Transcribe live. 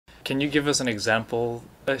Can you give us an example,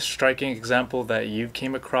 a striking example that you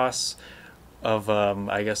came across of,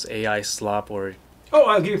 I guess, AI slop or... Oh,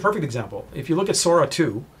 I'll give you a perfect example. If you look at Sora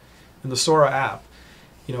 2 and the Sora app,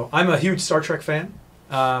 you know, I'm a huge Star Trek fan.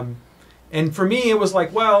 And for me, it was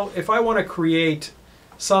like, well, if I want to create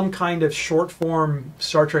some kind of short form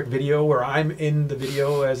Star Trek video where I'm in the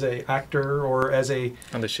video as an actor or as a...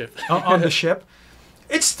 On the ship. on the ship,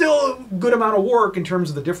 it's still a good amount of work in terms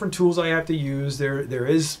of the different tools I have to use. There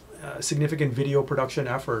is significant video production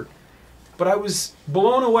effort. But I was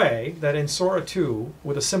blown away that in Sora 2,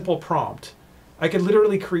 with a simple prompt, I could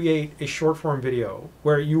literally create a short form video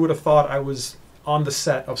where you would have thought I was on the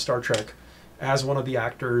set of Star Trek as one of the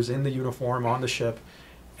actors in the uniform on the ship.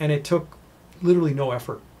 And it took literally no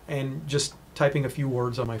effort and just typing a few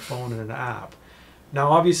words on my phone in an app.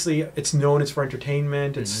 Now, obviously, it's known it's for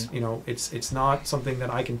entertainment. It's you know, it's not something that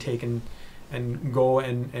I can take and go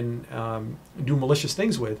and do malicious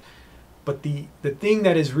things with. But the thing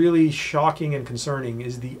that is really shocking and concerning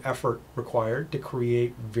is the effort required to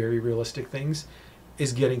create very realistic things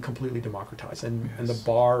is getting completely democratized, and the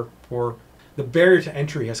bar for the barrier to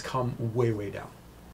entry has come way, way down.